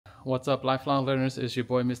What's up, lifelong learners? It's your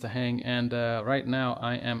boy Mr. Hang, and right now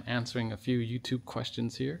I am answering a few YouTube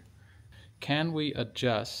questions here. Can we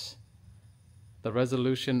adjust the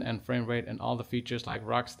resolution and frame rate and all the features like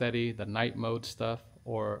Rocksteady, the night mode stuff,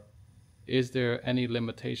 or is there any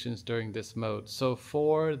limitations during this mode? So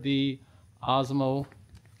for the Osmo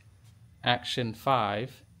Action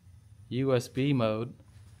 5 USB mode,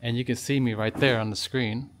 and you can see me right there on the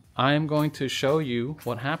screen, I am going to show you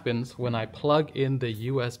what happens when I plug in the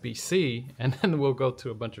USB-C, and then we'll go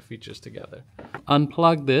through a bunch of features together.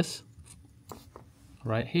 Unplug this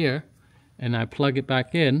right here, and I plug it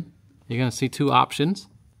back in. You're going to see two options,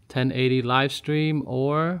 1080 live stream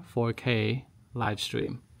or 4K live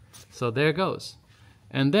stream. So there it goes.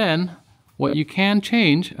 And then what you can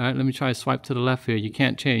change, all right, let me try to swipe to the left here. You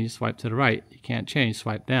can't change, swipe to the right. You can't change,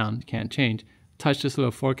 swipe down. You can't change. Touch this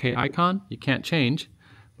little 4K icon, you can't change.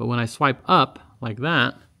 But when I swipe up like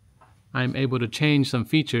that, I'm able to change some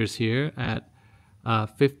features here at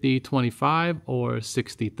 50/25 or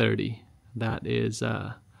 60/30. That is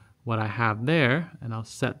what I have there, and I'll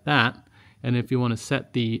set that. And if you want to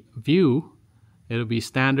set the view, it'll be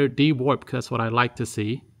standard D-warp, because that's what I like to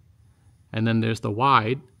see. And then there's the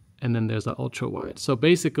wide, and then there's the ultra wide. So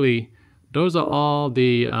basically, those are all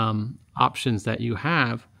the options that you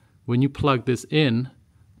have when you plug this in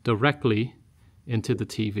directly into the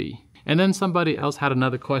TV. And then somebody else had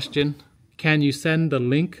another question. Can you send the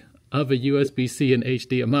link of a USB-C and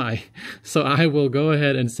HDMI? So I will go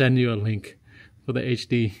ahead and send you a link for the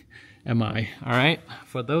HDMI. All right.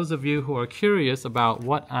 For those of you who are curious about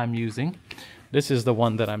what I'm using, this is the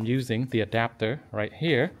one that I'm using. The adapter right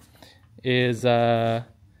here is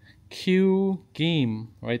Q-Game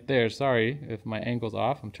right there. Sorry if my angle's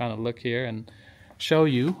off. I'm trying to look here and show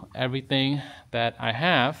you everything that I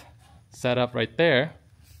have set up right there,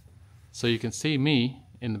 so you can see me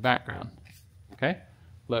in the background. Okay,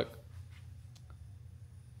 look.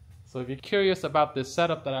 So if you're curious about this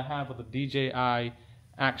setup that I have with the DJI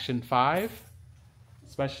Action 5,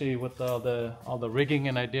 especially with all the rigging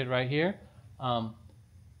and I did right here,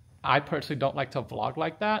 I personally don't like to vlog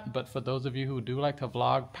like that, but for those of you who do like to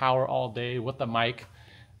vlog, power all day with the mic,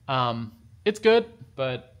 it's good,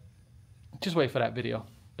 but just wait for that video.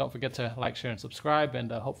 Don't forget to like, share, and subscribe,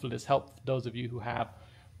 and hopefully this helped those of you who have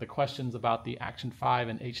the questions about the Action 5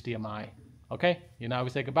 and HDMI. Okay, you know how we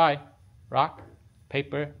say goodbye. Rock,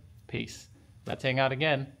 paper, peace. Let's hang out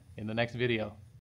again in the next video.